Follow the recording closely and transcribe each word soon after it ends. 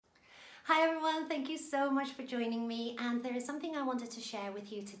Hi everyone, thank you so much for joining me, and there is something I wanted to share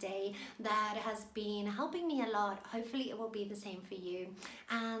with you today that has been helping me a lot. Hopefully it will be the same for you,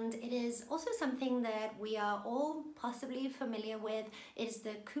 and it is also something that we are all possibly familiar with. It is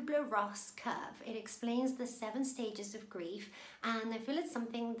the Kubler-Ross curve. It explains the 7 stages of grief, and I feel it's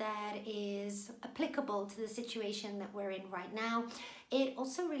something that is applicable to the situation that we're in right now. It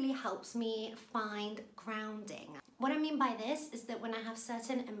also really helps me find grounding. What I mean by this is that when I have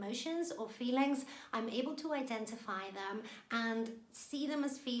certain emotions or feelings, I'm able to identify them and see them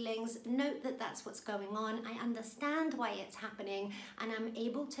as feelings, note that that's what's going on, I understand why it's happening, and I'm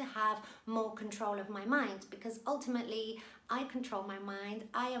able to have more control of my mind, because ultimately I control my mind,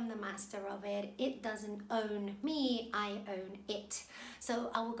 I am the master of it, it doesn't own me, I own it.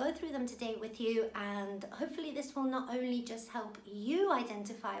 So I will go through them today with you, and hopefully this will not only just help you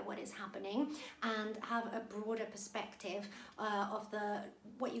identify what is happening and have a broader perspective of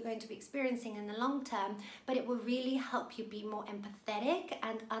what you're going to be experiencing in the long term, but it will really help you be more empathetic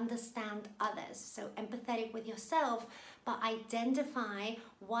and understand others. So empathetic with yourself, but identify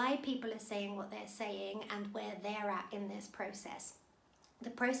why people are saying what they're saying and where they're at in this process. The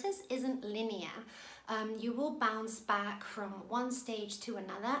process isn't linear. You will bounce back from one stage to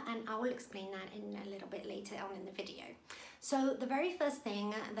another, and I will explain that in a little bit later on in the video. So the very first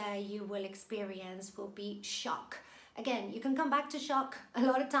thing that you will experience will be shock. Again, you can come back to shock a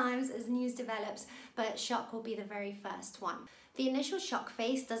lot of times as news develops, but shock will be the very first one. The initial shock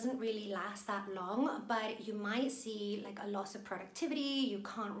phase doesn't really last that long, but you might see like a loss of productivity, you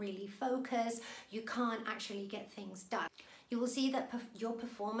can't really focus, you can't actually get things done. You will see that your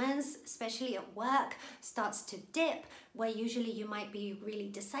performance, especially at work, starts to dip, where usually you might be really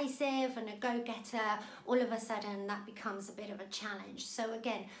decisive and a go-getter. All of a sudden that becomes a bit of a challenge. So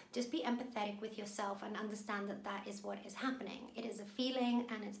again, just be empathetic with yourself and understand that that is what is happening. It is a feeling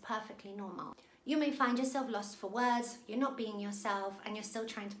and it's perfectly normal. You may find yourself lost for words, you're not being yourself, and you're still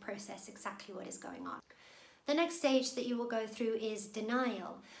trying to process exactly what is going on. The next stage that you will go through is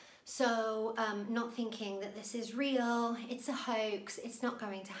denial. So not thinking that this is real, it's a hoax, it's not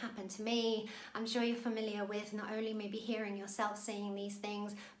going to happen to me. I'm sure you're familiar with not only maybe hearing yourself saying these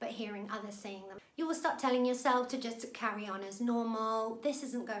things, but hearing others saying them. You will start telling yourself to just carry on as normal. This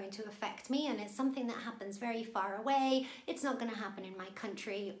isn't going to affect me, and it's something that happens very far away. It's not going to happen in my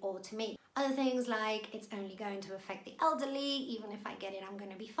country or to me. Other things like it's only going to affect the elderly, even if I get it, I'm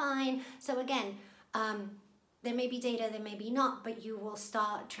going to be fine. So again, there may be data, there may be not, but you will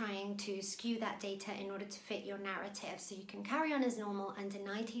start trying to skew that data in order to fit your narrative. So you can carry on as normal and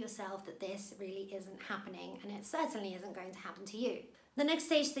deny to yourself that this really isn't happening, and it certainly isn't going to happen to you. The next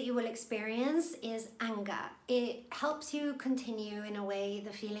stage that you will experience is anger. It helps you continue in a way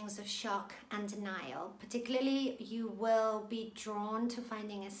the feelings of shock and denial. Particularly, you will be drawn to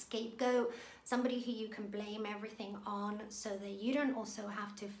finding a scapegoat, somebody who you can blame everything on so that you don't also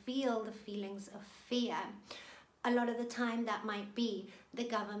have to feel the feelings of fear. A lot of the time that might be the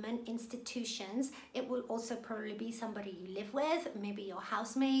government, institutions. It will also probably be somebody you live with, maybe your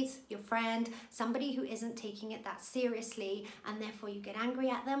housemates, your friend, somebody who isn't taking it that seriously, and therefore you get angry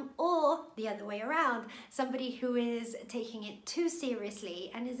at them, or the other way around, somebody who is taking it too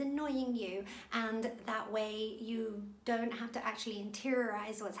seriously and is annoying you, and that way you don't have to actually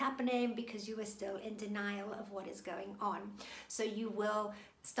interiorize what's happening because you are still in denial of what is going on. So you will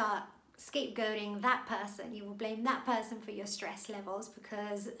start scapegoating that person. You will blame that person for your stress levels,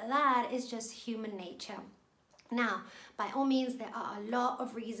 because that is just human nature. Now, by all means, there are a lot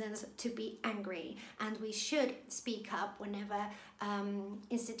of reasons to be angry, and we should speak up whenever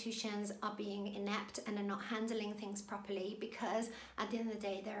institutions are being inept and are not handling things properly, because at the end of the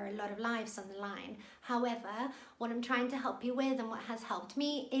day, there are a lot of lives on the line. However, what I'm trying to help you with, and what has helped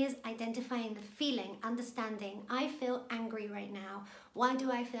me, is identifying the feeling, understanding, I feel angry right now. Why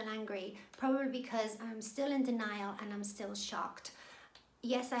do I feel angry? Probably because I'm still in denial and I'm still shocked.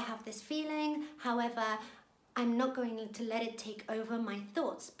 Yes, I have this feeling, however, I'm not going to let it take over my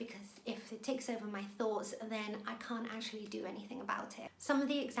thoughts, because if it takes over my thoughts, then I can't actually do anything about it. Some of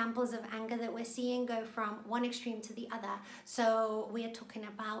the examples of anger that we're seeing go from one extreme to the other. So we are talking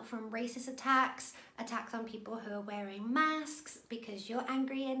about from racist attacks, attacks on people who are wearing masks because you're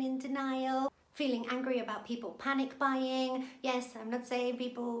angry and in denial, feeling angry about people panic buying. Yes, I'm not saying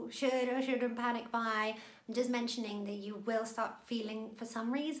people should or shouldn't panic buy. I'm just mentioning that you will start feeling, for some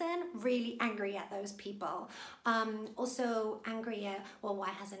reason, really angry at those people. Also angry at, well, why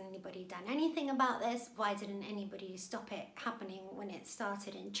hasn't anybody done anything about this? Why didn't anybody stop it happening when it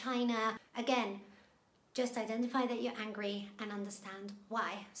started in China? Again, just identify that you're angry and understand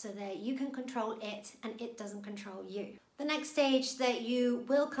why, so that you can control it and it doesn't control you. The next stage that you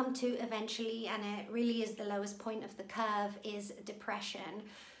will come to eventually, and it really is the lowest point of the curve, is depression.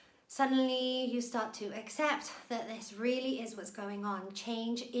 Suddenly you start to accept that this really is what's going on.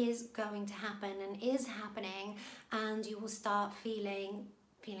 Change is going to happen and is happening, and you will start feeling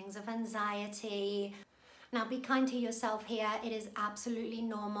feelings of anxiety. Now, be kind to yourself here. It is absolutely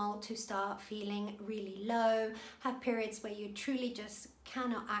normal to start feeling really low, have periods where you truly just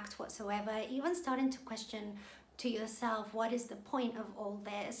cannot act whatsoever, even starting to question to yourself, what is the point of all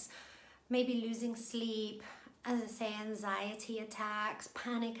this? Maybe losing sleep, as I say, anxiety attacks,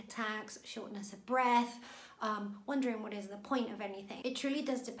 panic attacks, shortness of breath, wondering what is the point of anything. It truly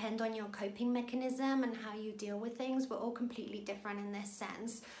does depend on your coping mechanism and how you deal with things. We're all completely different in this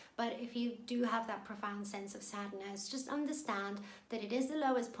sense. But if you do have that profound sense of sadness, just understand that it is the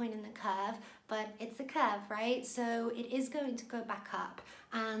lowest point in the curve, but it's a curve, right? So it is going to go back up.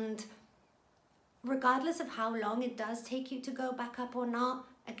 And regardless of how long it does take you to go back up or not,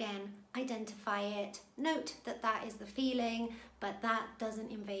 again, identify it, note that that is the feeling, but that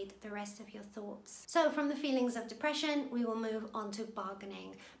doesn't invade the rest of your thoughts. So from the feelings of depression, we will move on to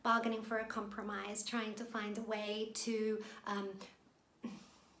bargaining. Bargaining for a compromise, trying to find a way to...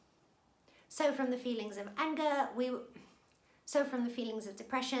 So from the feelings of anger, So from the feelings of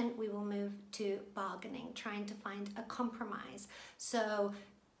depression, we will move to bargaining, trying to find a compromise. So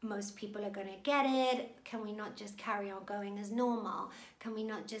most people are going to get it. Can we not just carry on going as normal? Can we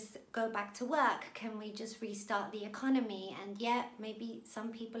not just go back to work? Can we just restart the economy? And yet, maybe some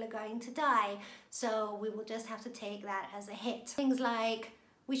people are going to die. So we will just have to take that as a hit. Things like,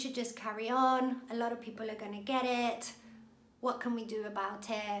 we should just carry on. A lot of people are going to get it. What can we do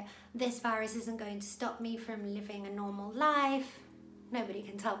about it? This virus isn't going to stop me from living a normal life. Nobody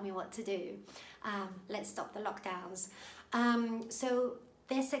can tell me what to do. Let's stop the lockdowns. So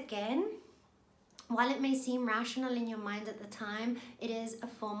this again, while it may seem rational in your mind at the time, it is a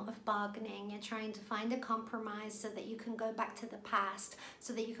form of bargaining. You're trying to find a compromise so that you can go back to the past,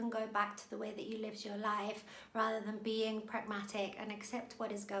 so that you can go back to the way that you lived your life, rather than being pragmatic and accept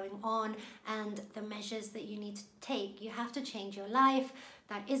what is going on and the measures that you need to take. You have to change your life.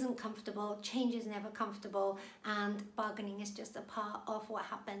 That isn't comfortable. Change is never comfortable, and bargaining is just a part of what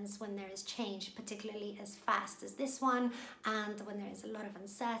happens when there is change, particularly as fast as this one, and when there is a lot of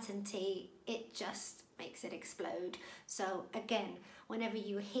uncertainty, it just makes it explode. So again, whenever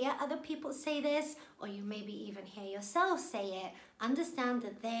you hear other people say this, or you maybe even hear yourself say it, understand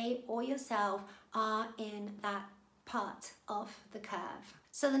that they or yourself are in that part of the curve.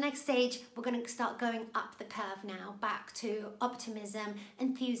 So the next stage, we're going to start going up the curve now, back to optimism,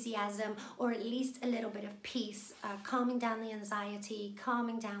 enthusiasm, or at least a little bit of peace, calming down the anxiety,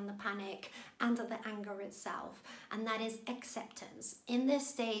 calming down the panic and the anger itself. And that is acceptance. In this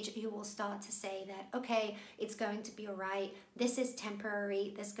stage, you will start to say that, okay, it's going to be all right. This is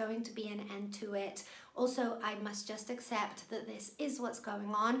temporary. There's going to be an end to it. Also, I must just accept that this is what's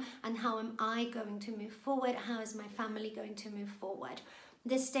going on, and how am I going to move forward? How is my family going to move forward?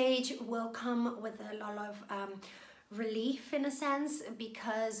 This stage will come with a lot of relief in a sense,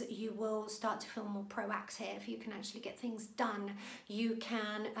 because you will start to feel more proactive. You can actually get things done. You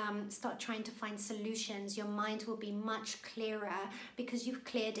can start trying to find solutions. Your mind will be much clearer because you've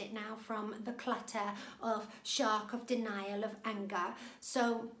cleared it now from the clutter of shock, of denial, of anger.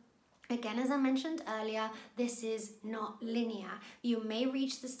 So again, as I mentioned earlier, this is not linear. You may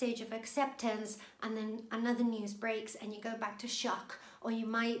reach the stage of acceptance and then another news breaks and you go back to shock, or you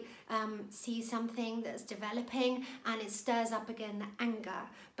might see something that's developing and it stirs up again the anger.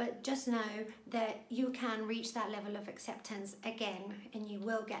 But just know that you can reach that level of acceptance again, and you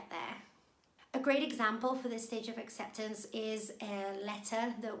will get there. A great example for this stage of acceptance is a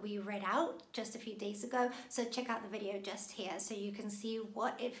letter that we read out just a few days ago. So check out the video just here so you can see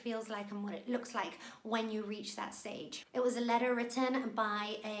what it feels like and what it looks like when you reach that stage. It was a letter written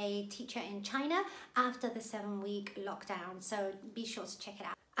by a teacher in China after the 7-week lockdown. So be sure to check it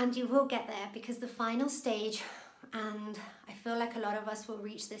out. And you will get there, because the final stage, and I feel like a lot of us will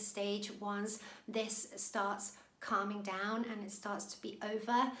reach this stage once this starts calming down and it starts to be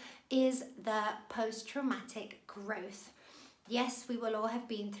over, is the post-traumatic growth. Yes, we will all have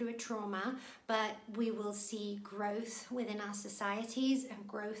been through a trauma, but we will see growth within our societies and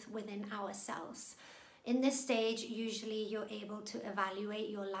growth within ourselves. In this stage, usually you're able to evaluate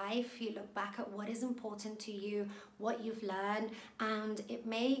your life. You look back at what is important to you, what you've learned, and it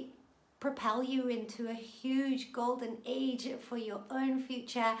may propel you into a huge golden age for your own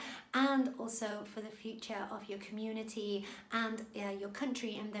future, and also for the future of your community and your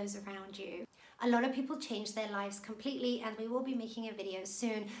country and those around you. A lot of people change their lives completely, and we will be making a video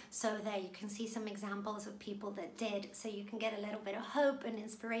soon so that you can see some examples of people that did, so you can get a little bit of hope and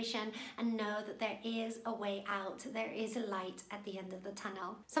inspiration and know that there is a way out. There is a light at the end of the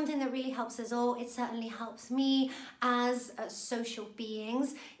tunnel. Something that really helps us all, it certainly helps me as social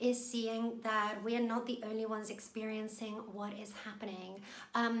beings, is seeing that we are not the only ones experiencing what is happening.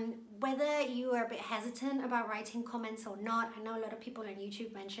 Whether you are a bit hesitant about writing comments or not, I know a lot of people on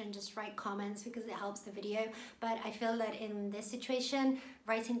YouTube mention just write comments because it helps the video, but I feel that in this situation,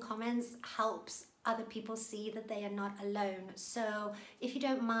 writing comments helps other people see that they are not alone. So if you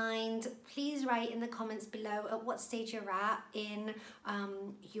don't mind, please write in the comments below at what stage you're at in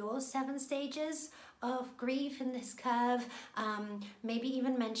your 7 stages of grief in this curve. Maybe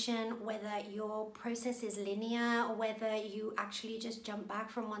even mention whether your process is linear or whether you actually just jump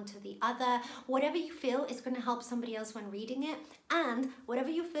back from one to the other. Whatever you feel is going to help somebody else when reading it, and whatever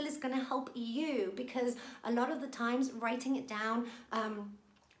you feel is going to help you, because a lot of the times writing it down,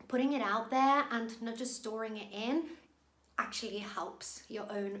 putting it out there and not just storing it in, actually helps your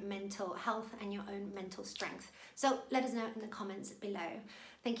own mental health and your own mental strength. So let us know in the comments below.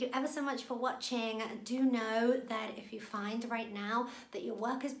 Thank you ever so much for watching. Do know that if you find right now that your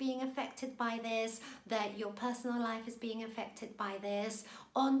work is being affected by this, that your personal life is being affected by this,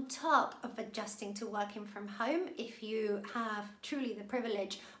 on top of adjusting to working from home, if you have truly the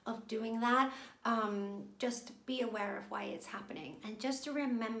privilege of doing that, just be aware of why it's happening. And just to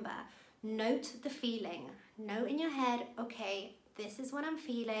remember, note the feeling. Note in your head, okay, this is what I'm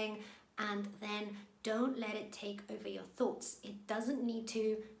feeling, and then don't let it take over your thoughts. It doesn't need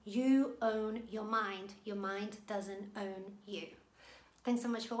to. You own your mind. Your mind doesn't own you. Thanks so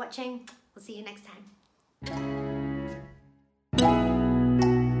much for watching. We'll see you next time.